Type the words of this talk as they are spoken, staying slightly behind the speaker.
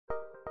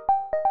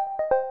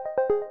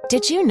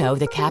Did you know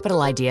the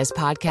Capital Ideas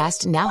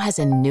podcast now has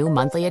a new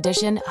monthly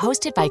edition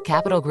hosted by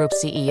Capital Group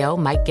CEO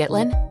Mike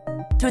Gitlin?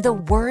 Through the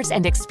words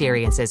and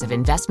experiences of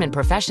investment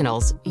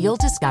professionals, you'll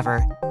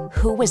discover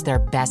who was their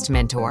best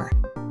mentor,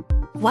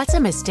 what's a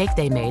mistake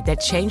they made that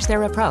changed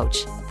their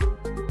approach,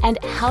 and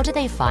how do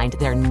they find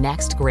their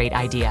next great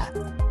idea.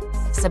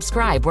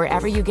 Subscribe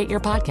wherever you get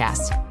your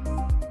podcasts.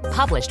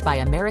 Published by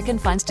American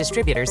Funds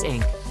Distributors,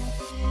 Inc.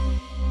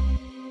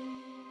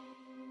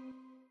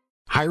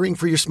 Hiring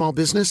for your small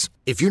business?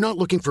 If you're not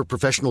looking for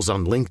professionals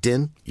on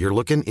LinkedIn, you're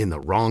looking in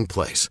the wrong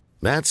place.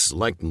 That's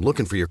like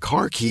looking for your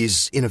car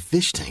keys in a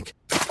fish tank.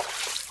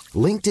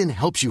 LinkedIn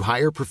helps you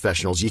hire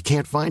professionals you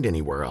can't find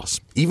anywhere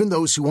else, even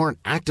those who aren't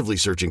actively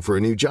searching for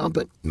a new job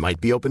but might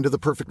be open to the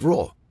perfect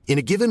role. In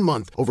a given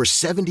month, over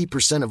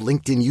 70% of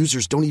LinkedIn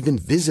users don't even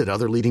visit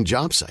other leading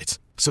job sites.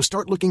 So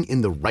start looking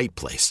in the right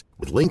place.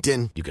 With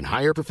LinkedIn, you can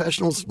hire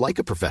professionals like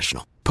a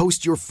professional.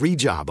 Post your free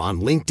job on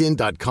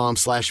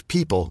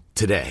linkedin.com/people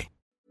today.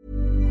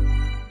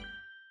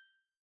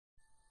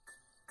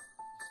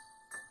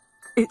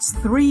 It's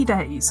 3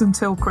 days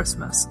until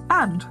Christmas,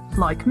 and,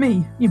 like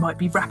me, you might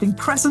be wrapping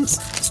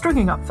presents,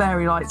 stringing up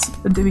fairy lights,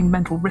 and doing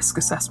mental risk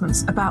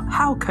assessments about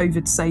how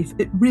COVID-safe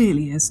it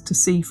really is to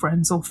see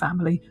friends or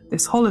family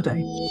this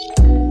holiday.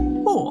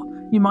 Or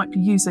you might be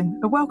using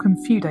a welcome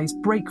few days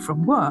break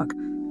from work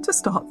to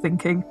start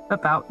thinking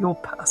about your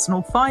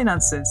personal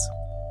finances.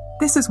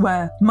 This is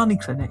where Money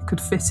Clinic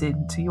could fit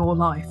into your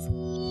life.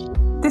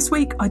 This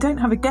week, I don't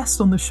have a guest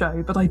on the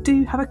show, but I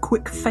do have a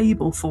quick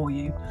fable for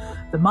you,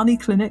 the Money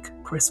Clinic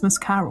Christmas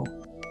Carol.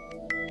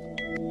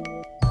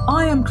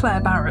 I am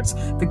Claire Barrett,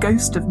 the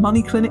ghost of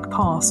Money Clinic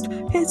Past,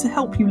 here to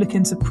help you look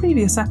into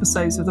previous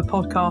episodes of the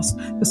podcast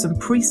for some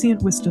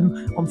prescient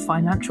wisdom on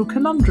financial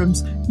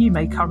conundrums you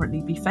may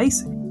currently be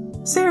facing.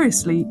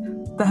 Seriously,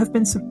 there have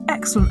been some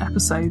excellent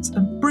episodes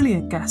and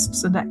brilliant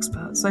guests and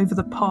experts over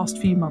the past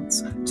few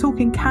months,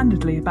 talking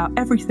candidly about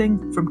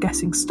everything from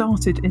getting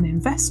started in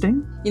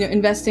investing.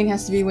 Investing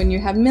has to be when you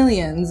have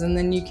millions, and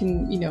then you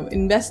can,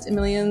 invest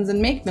millions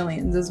and make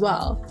millions as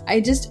well. I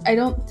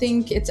don't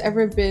think it's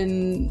ever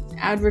been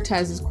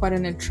advertised as quite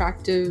an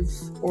attractive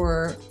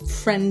or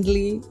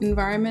friendly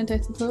environment, I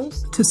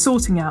suppose. To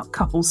sorting out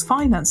couples'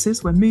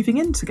 finances when moving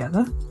in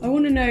together. I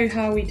want to know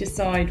how we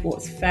decide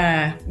what's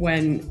fair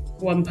when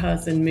one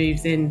person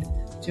moves in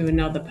to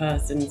another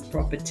person's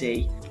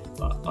property.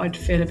 I'd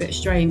feel a bit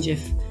strange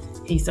if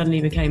he suddenly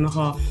became a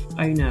half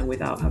owner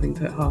without having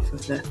put half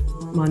of the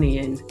money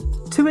in.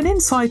 To an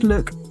inside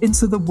look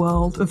into the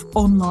world of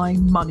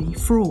online money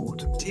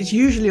fraud. It's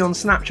usually on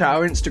Snapchat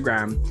or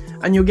Instagram,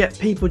 and you'll get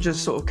people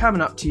just sort of coming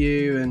up to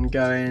you and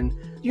going,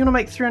 you want to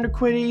make 300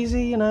 quid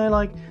easy,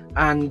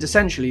 and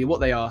essentially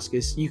what they ask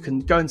is you can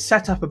go and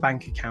set up a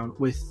bank account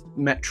with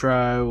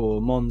Metro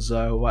or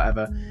Monzo or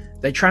whatever.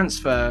 They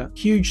transfer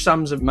huge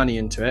sums of money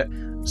into it.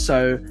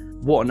 So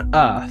what on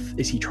earth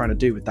is he trying to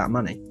do with that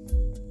money?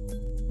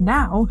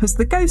 Now, as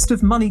the ghost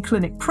of Money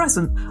Clinic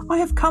present, I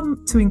have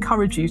come to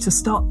encourage you to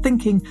start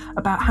thinking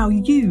about how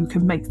you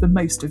can make the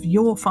most of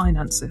your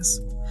finances.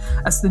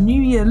 As the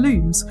new year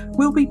looms,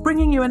 we'll be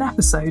bringing you an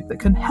episode that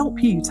can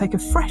help you take a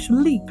fresh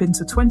leap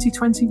into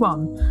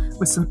 2021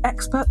 with some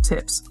expert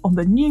tips on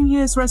the New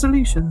Year's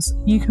resolutions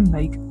you can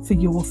make for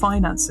your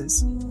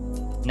finances.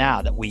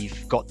 Now that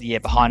we've got the year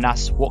behind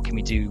us, what can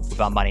we do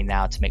with our money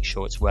now to make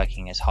sure it's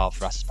working as hard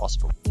for us as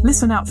possible?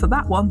 Listen out for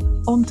that one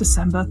on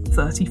December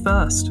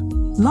 31st.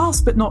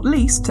 Last but not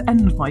least, to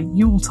end my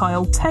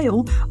Yuletide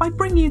tale, I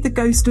bring you the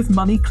Ghost of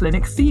Money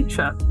Clinic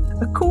Future,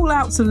 a call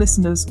out to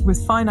listeners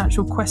with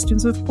financial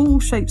questions of all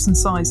shapes and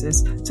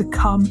sizes to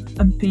come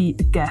and be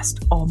a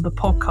guest on the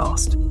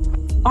podcast.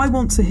 I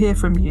want to hear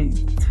from you.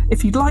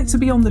 If you'd like to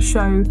be on the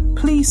show,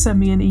 please send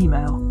me an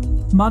email,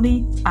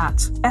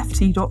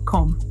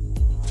 money@ft.com.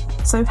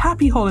 So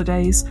happy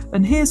holidays,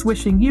 and here's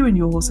wishing you and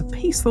yours a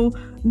peaceful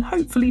and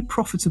hopefully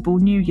profitable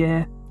new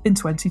year in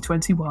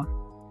 2021.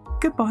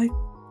 Goodbye.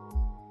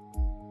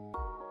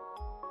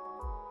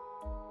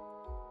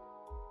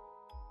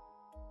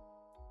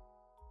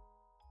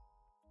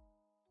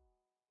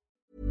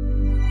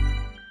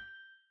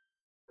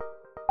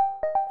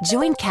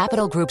 Join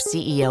Capital Group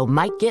CEO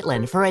Mike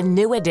Gitlin for a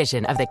new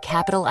edition of the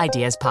Capital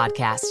Ideas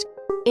Podcast.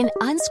 In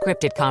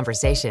unscripted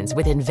conversations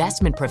with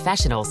investment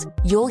professionals,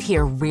 you'll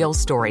hear real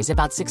stories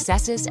about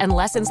successes and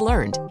lessons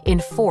learned,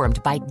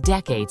 informed by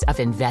decades of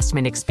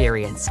investment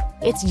experience.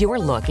 It's your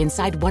look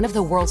inside one of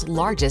the world's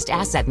largest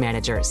asset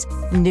managers.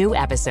 New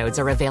episodes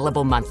are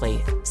available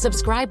monthly.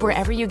 Subscribe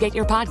wherever you get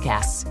your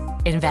podcasts.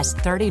 Invest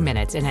 30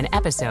 minutes in an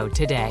episode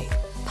today.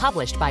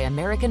 Published by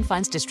American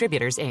Funds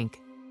Distributors, Inc.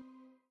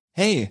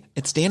 Hey,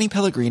 it's Danny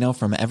Pellegrino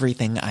from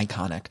Everything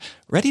Iconic.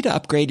 Ready to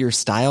upgrade your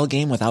style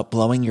game without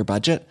blowing your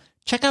budget?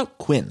 Check out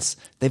Quince.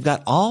 They've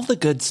got all the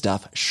good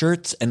stuff,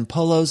 shirts and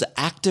polos,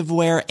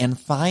 activewear, and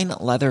fine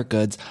leather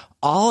goods,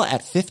 all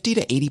at 50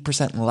 to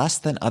 80% less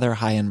than other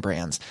high-end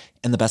brands.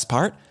 And the best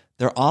part?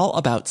 They're all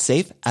about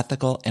safe,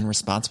 ethical, and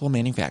responsible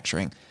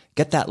manufacturing.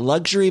 Get that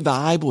luxury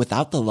vibe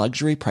without the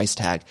luxury price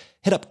tag.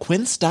 Hit up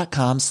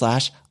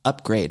quince.com/upgrade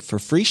upgrade for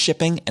free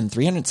shipping and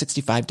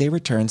 365-day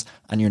returns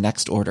on your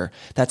next order.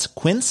 That's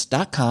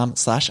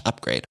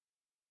quince.com/upgrade.